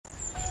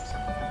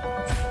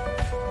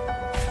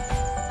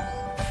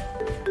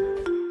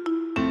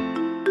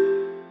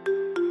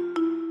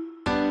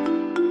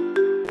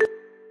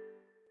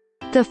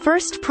The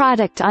first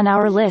product on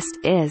our list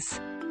is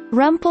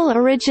Rumpl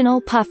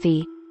Original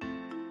Puffy.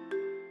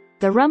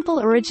 The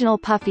Rumpl Original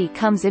Puffy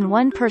comes in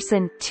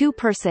 1-person,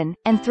 2-person,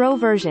 and throw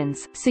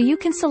versions, so you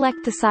can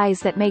select the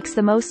size that makes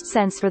the most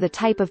sense for the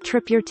type of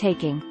trip you're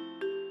taking.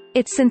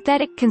 Its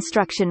synthetic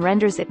construction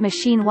renders it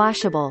machine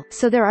washable,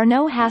 so there are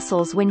no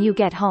hassles when you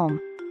get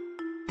home.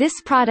 This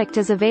product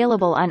is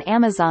available on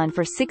Amazon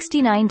for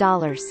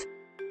 $69.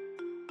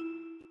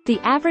 The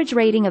average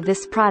rating of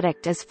this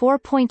product is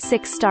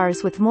 4.6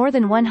 stars with more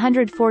than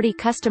 140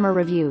 customer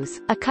reviews,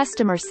 a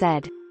customer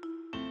said.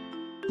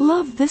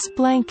 Love this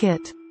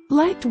blanket.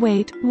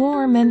 Lightweight,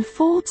 warm and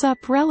folds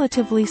up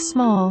relatively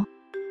small.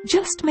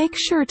 Just make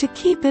sure to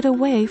keep it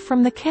away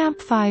from the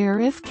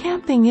campfire if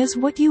camping is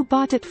what you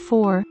bought it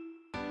for.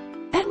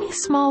 Any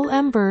small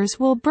embers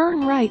will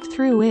burn right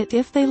through it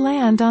if they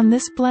land on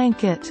this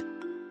blanket.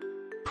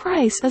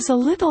 Price is a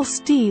little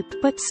steep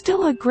but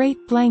still a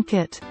great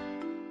blanket.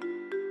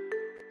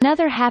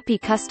 Another happy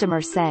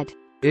customer said.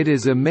 It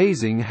is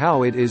amazing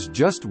how it is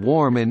just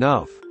warm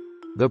enough.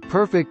 The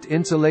perfect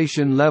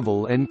insulation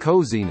level and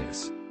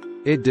coziness.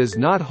 It does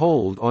not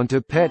hold onto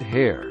pet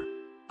hair.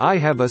 I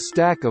have a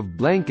stack of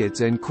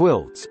blankets and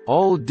quilts,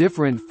 all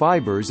different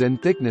fibers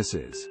and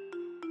thicknesses.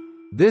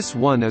 This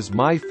one is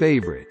my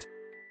favorite.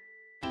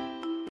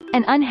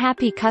 An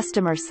unhappy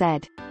customer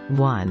said.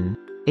 1.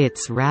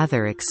 It's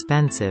rather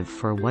expensive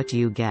for what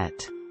you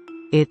get.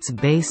 It's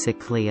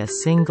basically a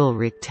single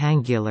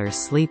rectangular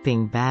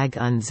sleeping bag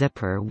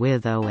unzipper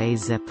with OA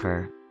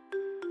zipper.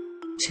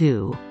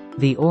 2.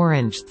 The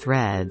orange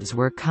threads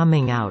were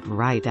coming out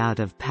right out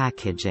of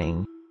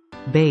packaging.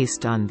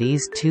 Based on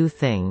these two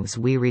things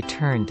we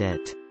returned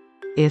it.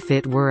 If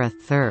it were a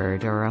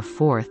third or a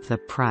fourth the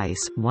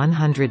price,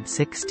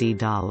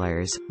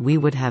 $160, we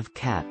would have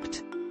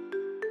kept.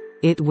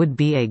 It would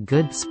be a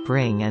good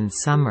spring and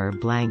summer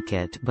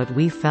blanket, but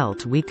we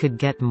felt we could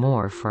get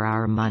more for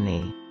our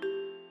money.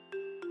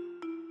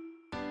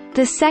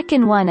 The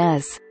second one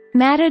is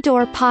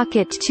Matador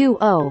Pocket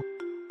 2.0.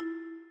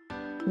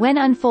 When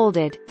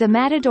unfolded, the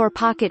Matador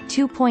Pocket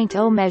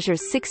 2.0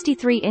 measures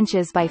 63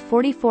 inches by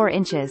 44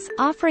 inches,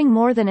 offering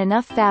more than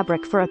enough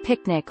fabric for a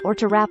picnic or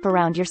to wrap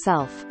around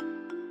yourself.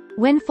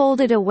 When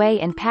folded away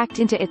and packed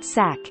into its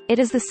sack, it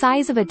is the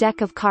size of a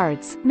deck of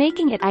cards,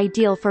 making it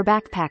ideal for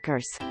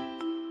backpackers.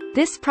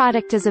 This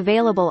product is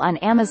available on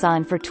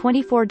Amazon for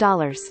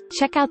 $24.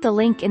 Check out the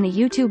link in the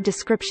YouTube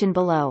description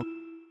below.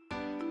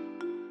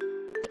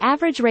 The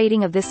average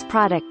rating of this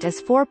product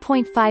is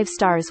 4.5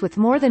 stars with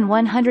more than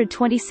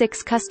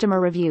 126 customer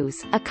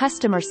reviews, a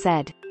customer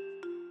said.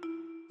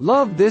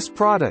 Love this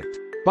product.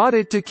 Bought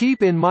it to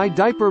keep in my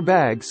diaper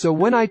bag so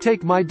when I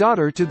take my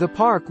daughter to the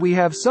park we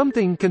have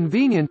something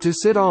convenient to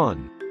sit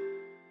on.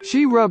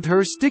 She rubbed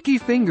her sticky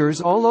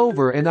fingers all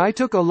over and I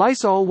took a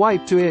Lysol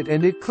wipe to it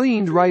and it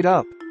cleaned right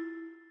up.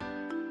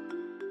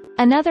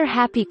 Another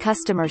happy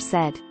customer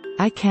said.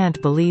 I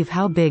can't believe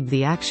how big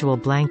the actual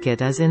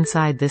blanket is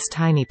inside this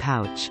tiny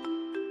pouch.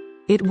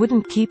 It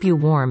wouldn't keep you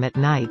warm at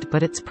night,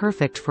 but it's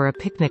perfect for a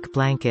picnic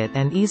blanket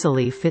and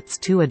easily fits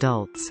 2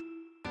 adults.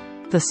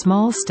 The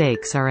small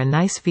stakes are a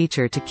nice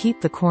feature to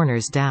keep the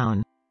corners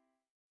down.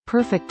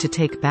 Perfect to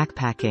take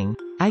backpacking.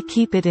 I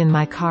keep it in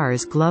my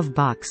car's glove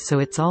box so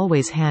it's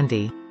always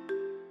handy.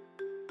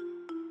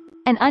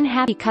 An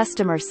unhappy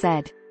customer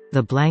said.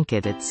 The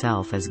blanket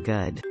itself is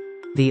good.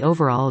 The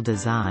overall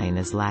design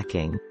is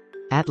lacking.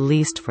 At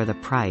least for the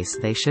price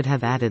they should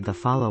have added the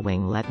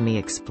following. Let me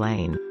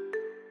explain.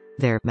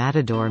 Their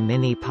Matador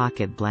Mini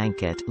Pocket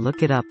Blanket,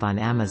 look it up on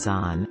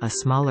Amazon, a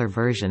smaller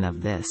version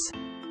of this.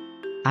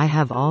 I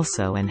have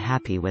also and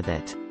happy with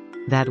it.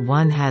 That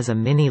one has a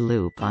mini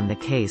loop on the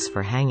case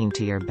for hanging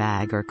to your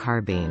bag or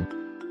carbine.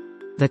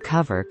 The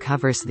cover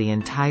covers the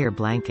entire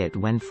blanket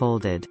when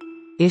folded.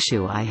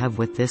 Issue I have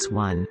with this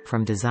one,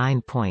 from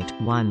design point,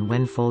 1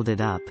 when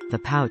folded up, the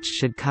pouch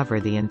should cover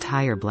the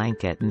entire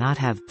blanket, not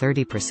have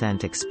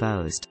 30%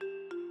 exposed.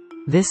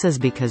 This is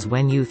because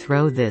when you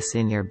throw this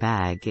in your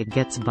bag it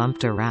gets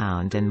bumped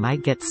around and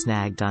might get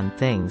snagged on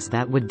things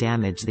that would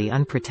damage the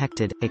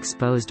unprotected,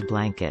 exposed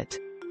blanket.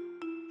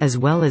 As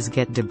well as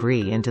get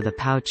debris into the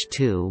pouch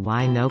too.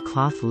 Why no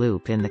cloth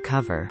loop in the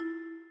cover?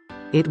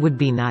 It would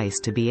be nice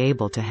to be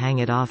able to hang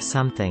it off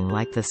something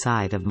like the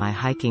side of my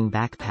hiking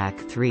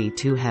backpack. 3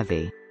 too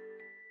heavy.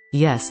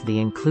 Yes, the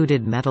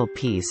included metal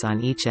piece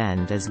on each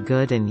end is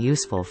good and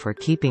useful for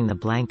keeping the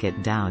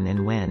blanket down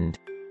in wind.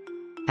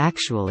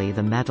 Actually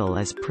the metal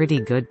is pretty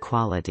good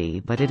quality,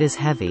 but it is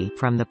heavy,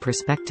 from the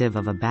perspective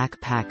of a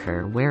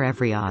backpacker where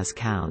every oz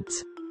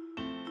counts.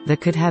 They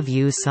could have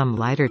used some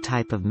lighter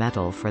type of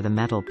metal for the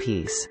metal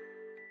piece.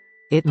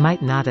 It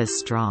might not as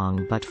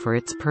strong, but for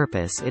its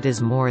purpose it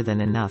is more than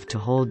enough to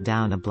hold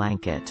down a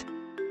blanket.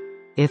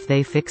 If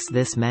they fix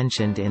this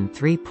mentioned in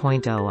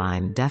 3.0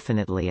 I'm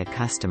definitely a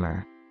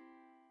customer.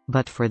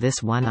 But for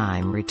this one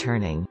I'm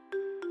returning.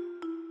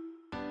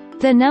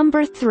 The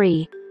number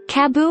 3.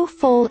 Cabeau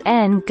Fold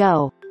N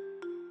Go.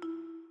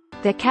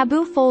 The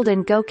Cabeau Fold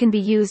N Go can be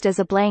used as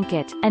a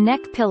blanket, a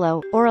neck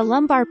pillow, or a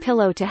lumbar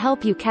pillow to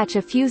help you catch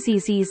a few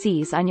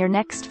ZZZs on your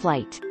next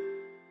flight.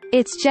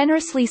 It's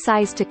generously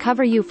sized to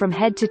cover you from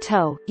head to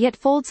toe, yet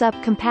folds up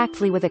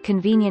compactly with a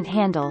convenient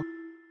handle.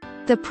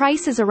 The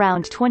price is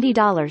around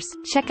 $20.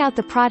 Check out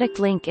the product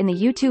link in the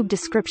YouTube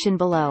description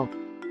below.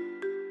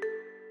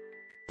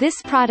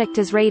 This product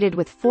is rated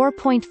with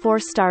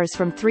 4.4 stars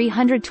from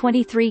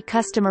 323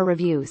 customer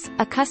reviews.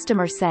 A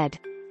customer said,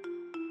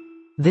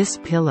 "This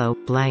pillow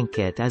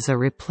blanket is a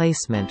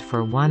replacement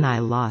for one I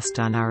lost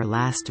on our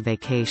last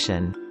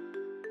vacation.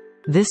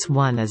 This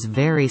one is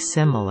very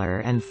similar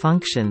and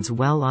functions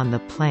well on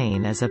the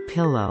plane as a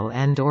pillow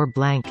and/or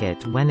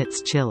blanket when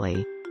it's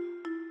chilly.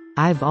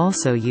 I've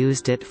also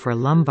used it for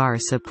lumbar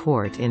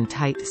support in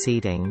tight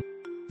seating.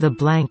 The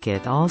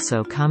blanket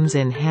also comes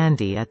in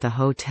handy at the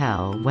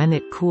hotel when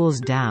it cools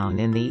down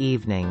in the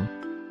evening.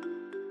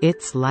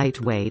 It's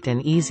lightweight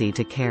and easy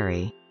to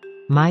carry.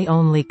 My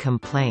only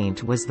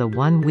complaint was the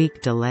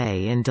 1-week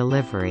delay in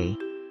delivery.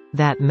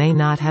 That may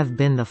not have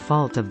been the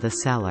fault of the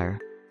seller."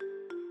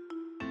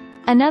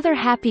 Another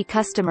happy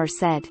customer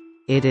said,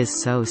 "It is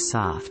so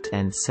soft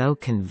and so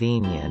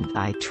convenient.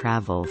 I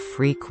travel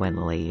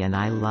frequently and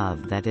I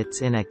love that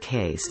it's in a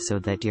case so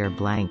that your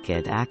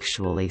blanket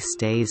actually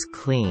stays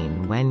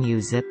clean when you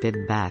zip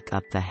it back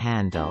up. The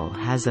handle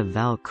has a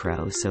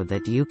Velcro so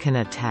that you can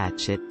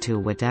attach it to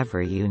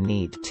whatever you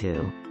need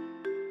to."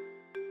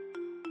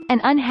 An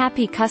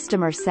unhappy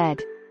customer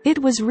said, "It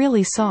was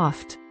really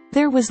soft.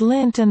 There was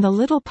lint and the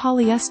little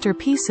polyester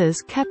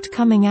pieces kept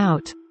coming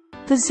out.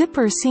 The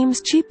zipper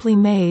seems cheaply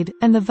made,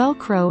 and the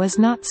Velcro is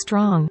not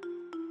strong.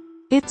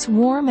 It's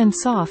warm and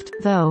soft,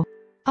 though.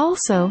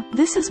 Also,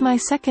 this is my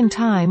second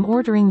time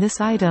ordering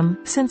this item,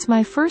 since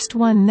my first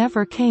one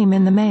never came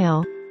in the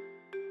mail.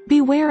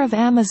 Beware of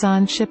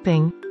Amazon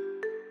shipping."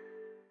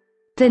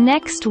 The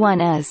next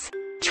one is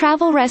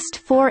Travelrest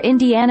 4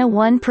 Indiana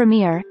 1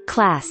 Premier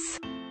Class.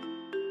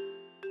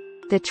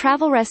 The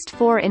Travelrest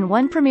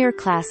 4-in-1 Premier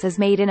Class is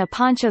made in a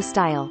poncho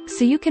style,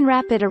 so you can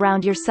wrap it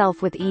around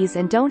yourself with ease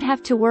and don't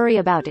have to worry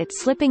about it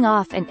slipping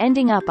off and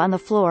ending up on the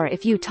floor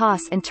if you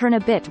toss and turn a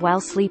bit while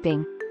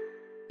sleeping.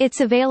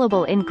 It's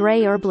available in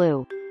gray or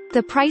blue.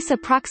 The price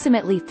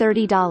approximately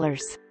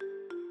 $30.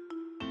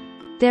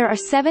 There are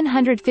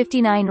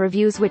 759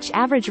 reviews, which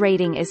average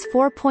rating is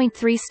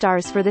 4.3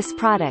 stars for this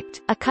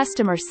product. A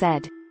customer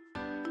said,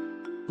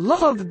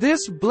 "Love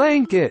this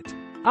blanket.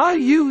 I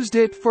used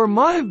it for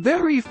my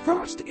very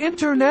first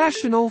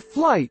international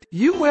flight,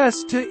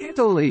 US to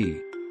Italy.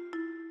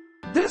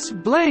 This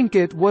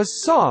blanket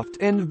was soft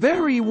and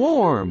very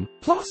warm,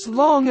 plus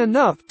long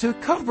enough to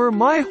cover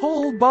my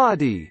whole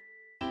body.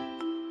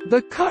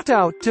 The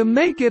cutout to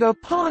make it a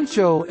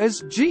poncho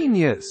is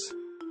genius.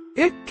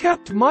 It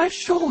kept my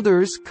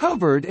shoulders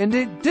covered and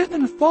it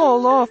didn't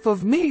fall off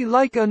of me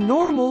like a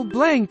normal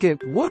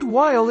blanket would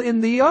while in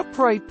the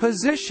upright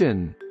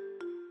position.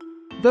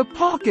 The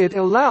pocket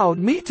allowed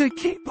me to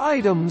keep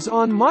items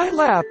on my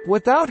lap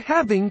without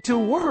having to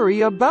worry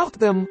about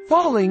them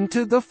falling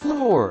to the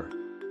floor.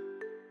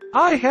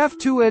 I have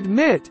to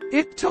admit,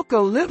 it took a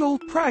little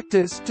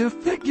practice to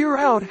figure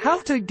out how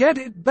to get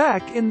it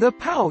back in the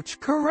pouch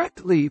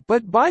correctly,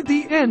 but by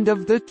the end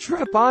of the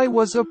trip I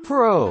was a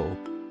pro.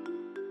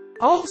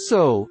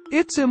 Also,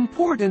 it's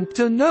important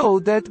to know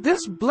that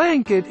this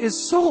blanket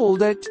is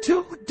sold at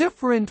 2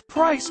 different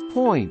price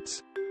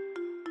points.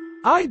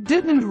 I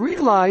didn't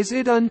realize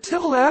it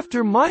until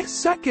after my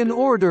second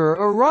order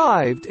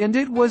arrived, and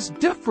it was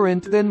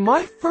different than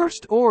my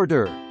first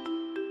order.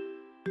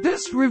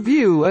 This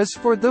review is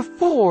for the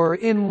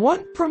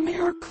 4-in-1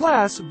 Premier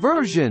Class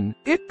version.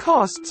 It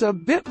costs a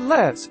bit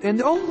less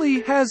and only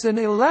has an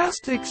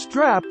elastic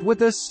strap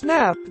with a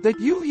snap that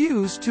you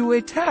use to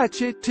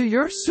attach it to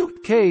your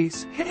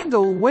suitcase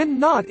handle when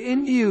not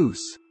in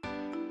use.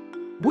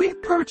 We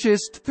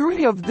purchased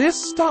 3 of this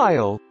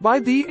style. By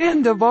the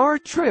end of our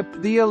trip,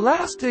 the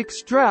elastic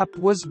strap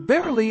was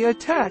barely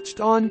attached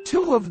on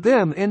 2 of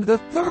them, and the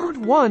third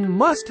one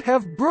must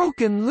have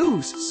broken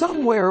loose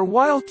somewhere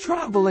while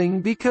traveling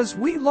because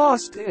we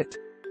lost it.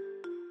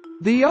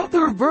 The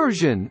other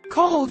version,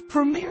 called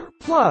Premier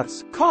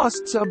Plus,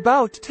 costs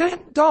about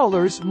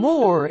 $10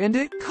 more, and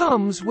it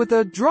comes with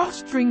a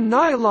drawstring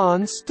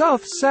nylon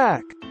stuff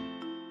sack.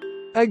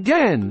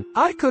 Again,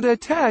 I could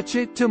attach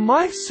it to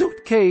my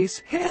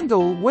suitcase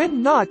handle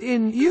when not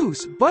in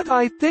use, but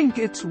I think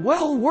it's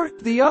well worth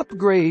the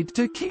upgrade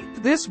to keep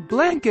this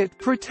blanket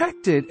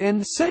protected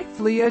and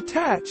safely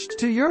attached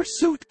to your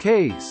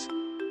suitcase.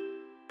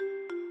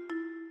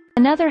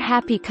 Another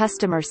happy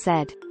customer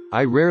said,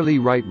 I rarely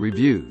write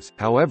reviews.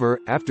 However,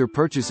 after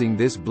purchasing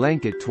this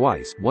blanket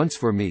twice, once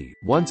for me,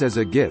 once as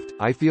a gift,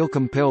 I feel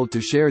compelled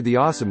to share the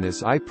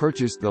awesomeness. I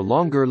purchased the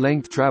longer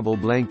length travel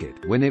blanket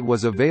when it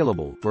was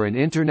available for an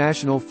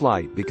international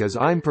flight because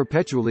I'm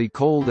perpetually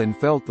cold and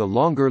felt the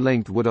longer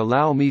length would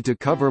allow me to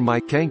cover my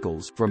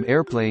cankles from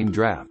airplane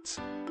drafts.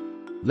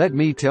 Let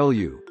me tell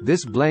you,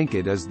 this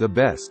blanket is the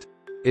best.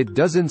 It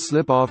doesn't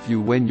slip off you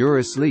when you're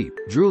asleep,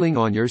 drooling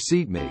on your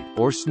seatmate,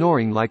 or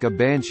snoring like a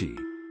banshee.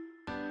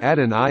 Add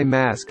an eye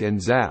mask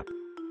and zap.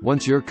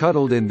 Once you're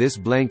cuddled in this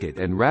blanket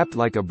and wrapped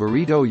like a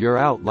burrito, you're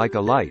out like a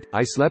light.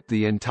 I slept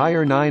the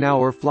entire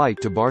 9-hour flight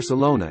to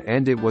Barcelona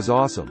and it was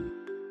awesome.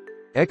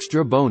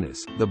 Extra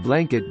bonus, the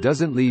blanket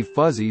doesn't leave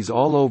fuzzies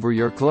all over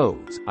your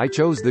clothes. I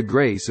chose the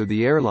gray so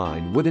the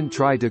airline wouldn't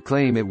try to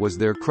claim it was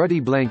their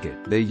cruddy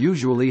blanket. They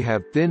usually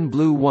have thin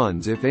blue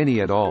ones if any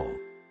at all.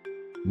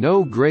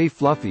 No gray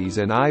fluffies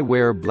and I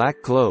wear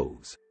black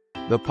clothes.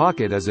 The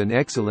Pocket is an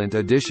excellent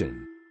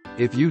addition.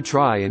 If you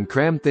try and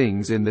cram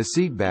things in the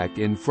seat back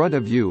in front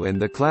of you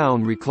and the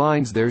clown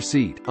reclines their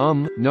seat,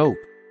 nope.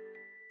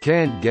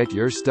 Can't get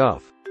your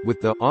stuff.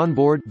 With the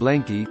onboard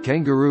Blanky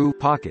Kangaroo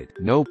Pocket,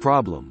 no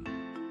problem.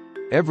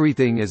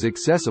 Everything is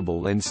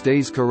accessible and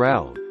stays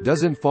corralled,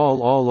 doesn't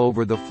fall all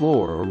over the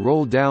floor or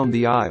roll down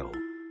the aisle.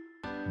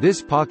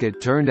 This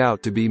pocket turned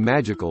out to be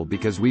magical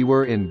because we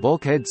were in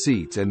bulkhead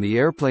seats and the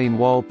airplane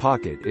wall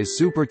pocket is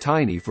super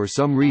tiny for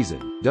some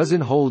reason,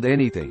 doesn't hold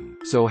anything,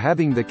 so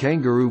having the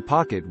Kangaroo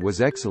Pocket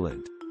was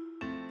excellent.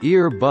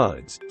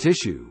 Earbuds,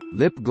 tissue,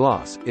 lip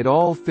gloss, it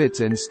all fits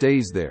and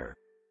stays there.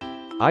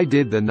 I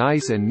did the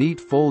nice and neat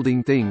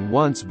folding thing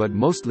once, but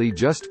mostly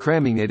just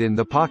cramming it in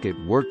the pocket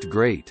worked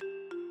great.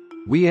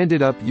 We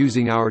ended up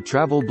using our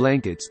travel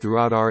blankets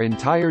throughout our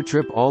entire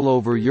trip all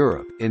over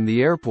Europe, in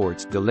the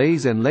airports,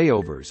 delays and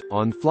layovers,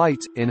 on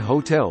flights, in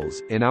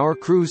hotels, in our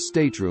cruise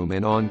stateroom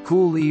and on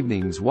cool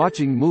evenings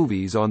watching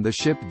movies on the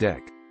ship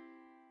deck.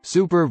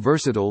 Super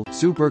versatile,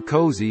 super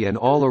cozy and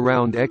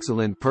all-around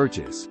excellent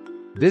purchase.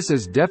 This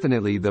is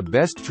definitely the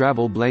best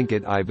travel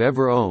blanket I've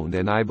ever owned,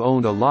 and I've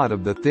owned a lot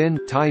of the thin,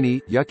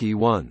 tiny, yucky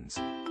ones.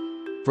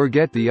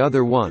 Forget the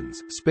other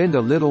ones, spend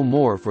a little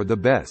more for the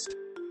best.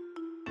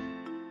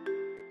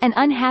 An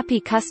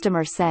unhappy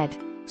customer said,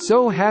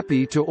 "So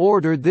happy to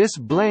order this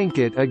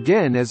blanket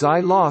again as I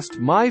lost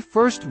my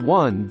first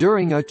one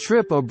during a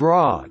trip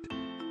abroad.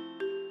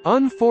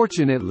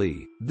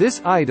 Unfortunately,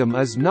 this item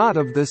is not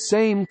of the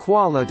same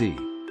quality.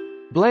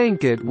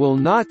 Blanket will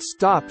not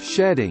stop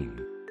shedding.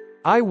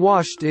 I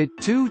washed it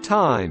 2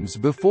 times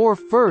before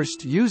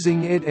first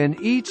using it and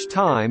each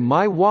time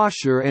my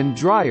washer and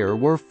dryer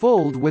were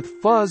full with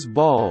fuzz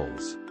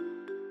balls.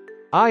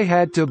 I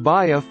had to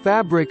buy a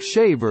fabric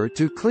shaver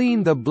to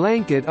clean the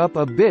blanket up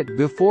a bit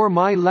before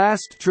my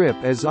last trip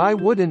as I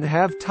wouldn't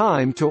have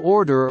time to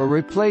order a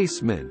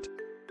replacement.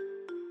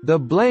 The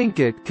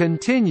blanket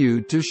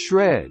continued to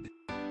shred.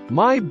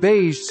 My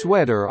beige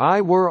sweater I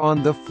wore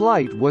on the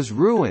flight was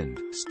ruined,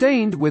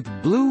 stained with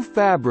blue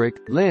fabric,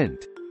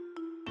 lint.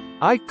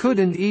 I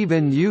couldn't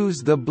even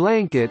use the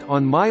blanket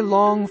on my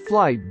long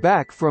flight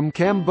back from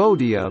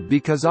Cambodia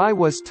because I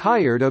was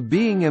tired of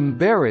being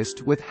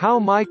embarrassed with how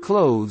my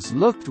clothes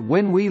looked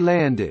when we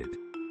landed."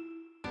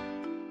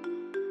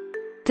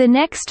 The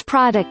next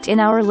product in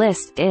our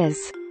list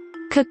is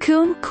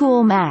Cocoon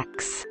Cool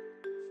Max.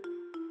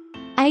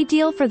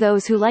 Ideal for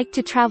those who like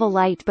to travel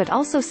light but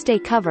also stay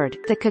covered,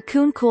 the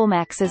Cocoon Cool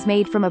Max is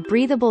made from a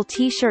breathable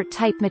t-shirt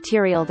type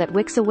material that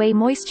wicks away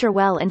moisture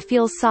well and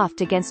feels soft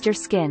against your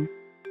skin.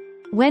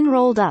 When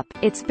rolled up,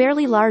 it's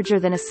barely larger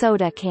than a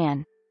soda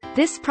can.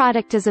 This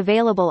product is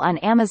available on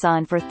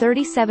Amazon for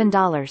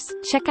 $37.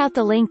 Check out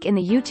the link in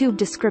the YouTube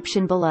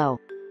description below.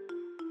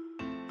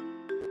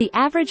 The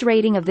average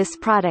rating of this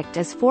product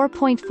is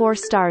 4.4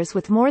 stars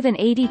with more than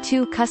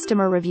 82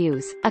 customer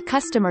reviews. A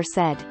customer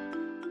said,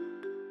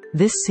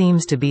 "This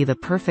seems to be the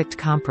perfect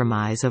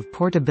compromise of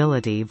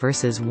portability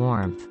versus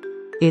warmth.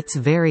 It's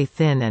very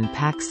thin and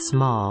packs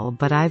small,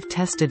 but I've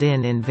tested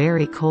in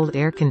very cold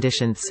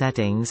air-conditioned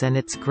settings and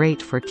it's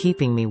great for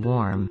keeping me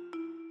warm.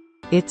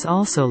 It's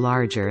also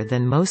larger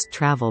than most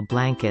travel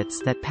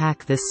blankets that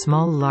pack this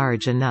small,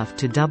 large enough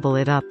to double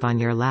it up on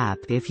your lap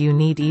if you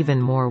need even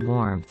more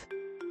warmth.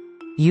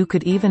 You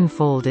could even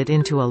fold it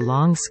into a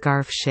long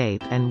scarf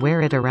shape and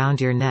wear it around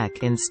your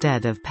neck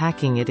instead of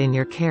packing it in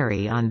your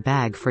carry-on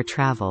bag for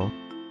travel.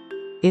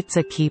 It's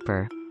a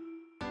keeper."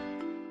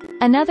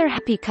 Another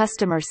happy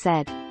customer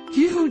said,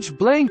 "Huge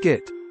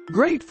blanket!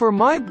 Great for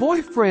my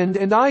boyfriend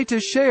and I to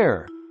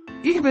share.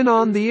 Even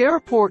on the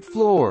airport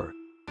floor.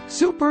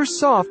 Super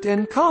soft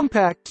and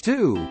compact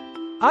too.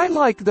 I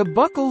like the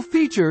buckle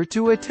feature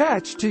to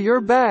attach to your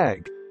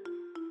bag."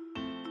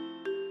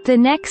 The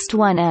next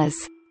one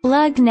is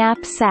Lug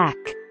Nap Sac.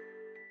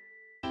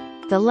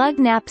 The Lug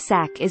Nap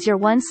Sac is your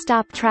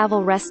one-stop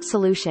travel rest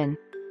solution.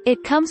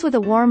 It comes with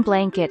a warm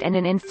blanket and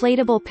an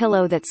inflatable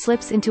pillow that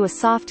slips into a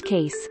soft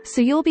case,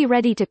 so you'll be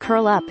ready to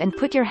curl up and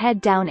put your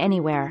head down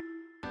anywhere.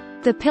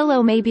 The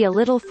pillow may be a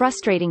little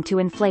frustrating to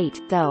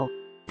inflate, though.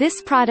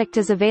 This product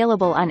is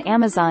available on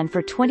Amazon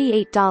for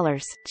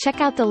 $28.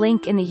 Check out the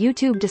link in the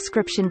YouTube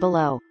description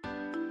below.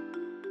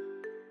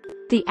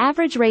 The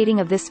average rating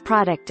of this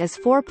product is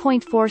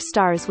 4.4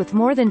 stars with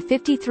more than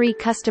 53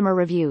 customer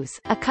reviews.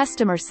 A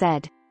customer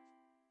said,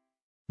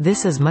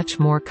 "This is much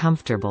more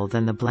comfortable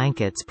than the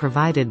blankets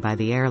provided by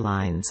the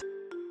airlines.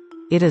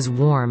 It is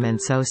warm and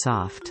so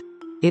soft.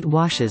 It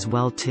washes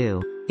well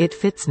too. It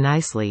fits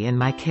nicely in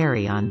my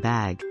carry-on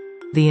bag.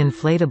 The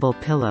inflatable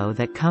pillow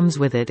that comes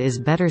with it is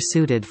better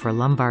suited for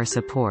lumbar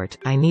support.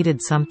 I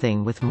needed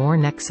something with more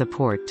neck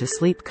support to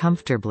sleep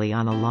comfortably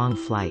on a long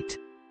flight.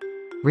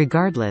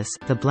 Regardless,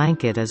 the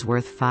blanket is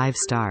worth 5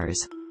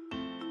 stars.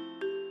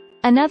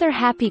 Another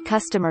happy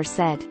customer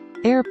said,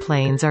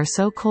 Airplanes are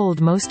so cold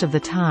most of the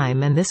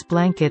time and this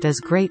blanket is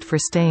great for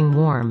staying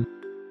warm.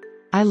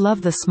 I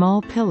love the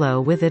small pillow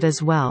with it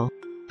as well.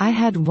 I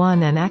had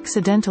one and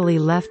accidentally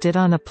left it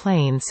on a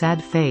plane.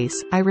 Sad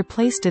face. I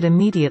replaced it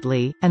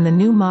immediately, and the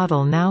new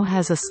model now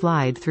has a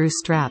slide-through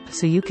strap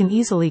so you can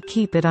easily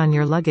keep it on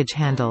your luggage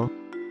handle.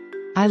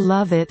 I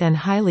love it and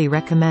highly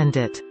recommend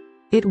it.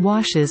 It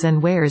washes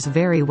and wears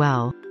very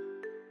well.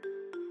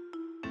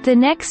 The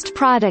next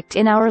product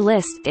in our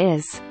list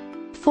is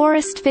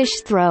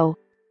Forestfish Throw.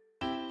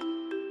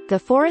 The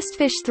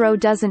Forestfish Throw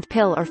doesn't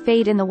pill or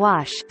fade in the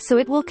wash, so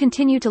it will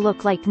continue to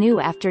look like new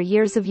after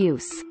years of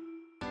use.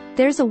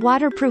 There's a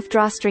waterproof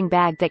drawstring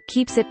bag that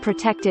keeps it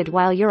protected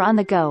while you're on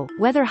the go,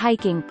 whether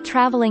hiking,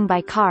 traveling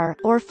by car,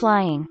 or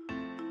flying.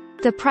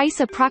 The price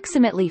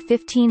approximately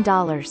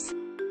 $15.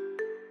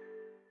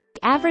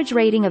 The average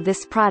rating of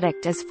this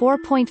product is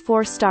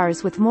 4.4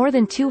 stars with more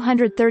than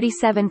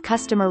 237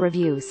 customer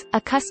reviews.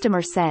 A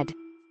customer said,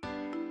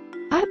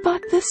 I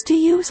bought this to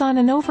use on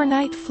an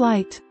overnight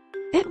flight.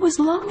 It was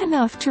long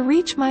enough to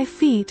reach my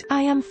feet.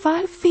 I am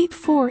 5 feet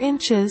 4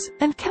 inches,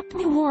 and kept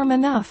me warm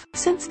enough,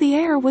 since the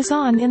air was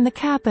on in the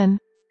cabin.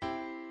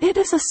 It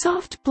is a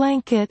soft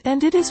blanket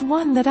and it is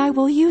one that I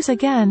will use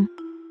again.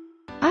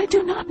 I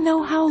do not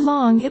know how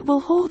long it will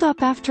hold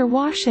up after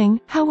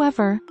washing,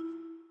 however.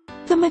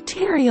 The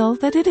material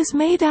that it is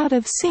made out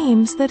of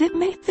seems that it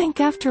may think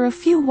after a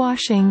few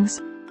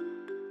washings.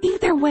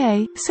 Either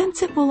way,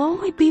 since it will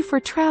only be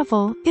for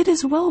travel, it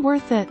is well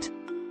worth it.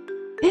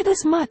 It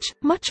is much,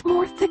 much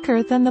more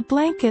thicker than the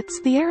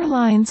blankets the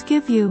airlines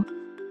give you.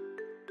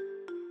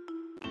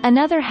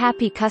 Another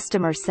happy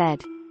customer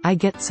said, I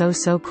get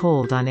so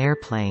cold on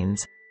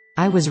airplanes.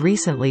 I was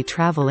recently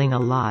traveling a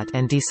lot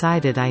and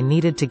decided I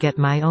needed to get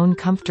my own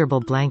comfortable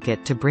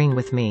blanket to bring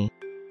with me.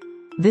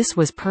 This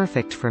was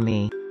perfect for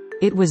me.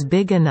 It was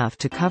big enough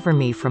to cover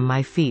me from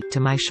my feet to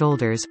my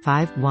shoulders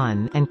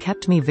 5'1" and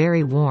kept me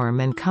very warm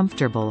and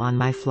comfortable on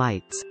my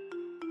flights.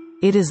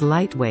 It is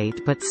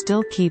lightweight but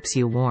still keeps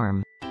you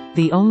warm.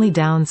 The only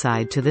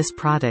downside to this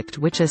product,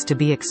 which is to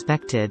be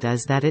expected,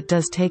 is that it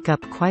does take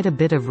up quite a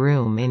bit of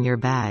room in your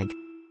bag.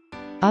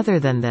 Other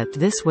than that,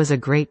 this was a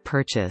great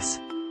purchase.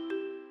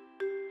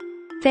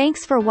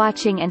 Thanks for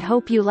watching and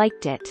hope you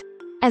liked it.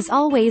 As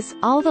always,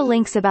 all the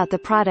links about the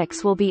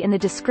products will be in the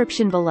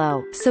description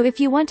below, so if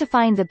you want to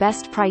find the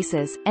best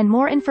prices, and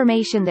more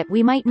information that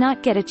we might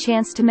not get a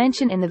chance to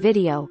mention in the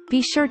video,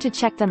 be sure to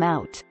check them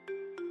out.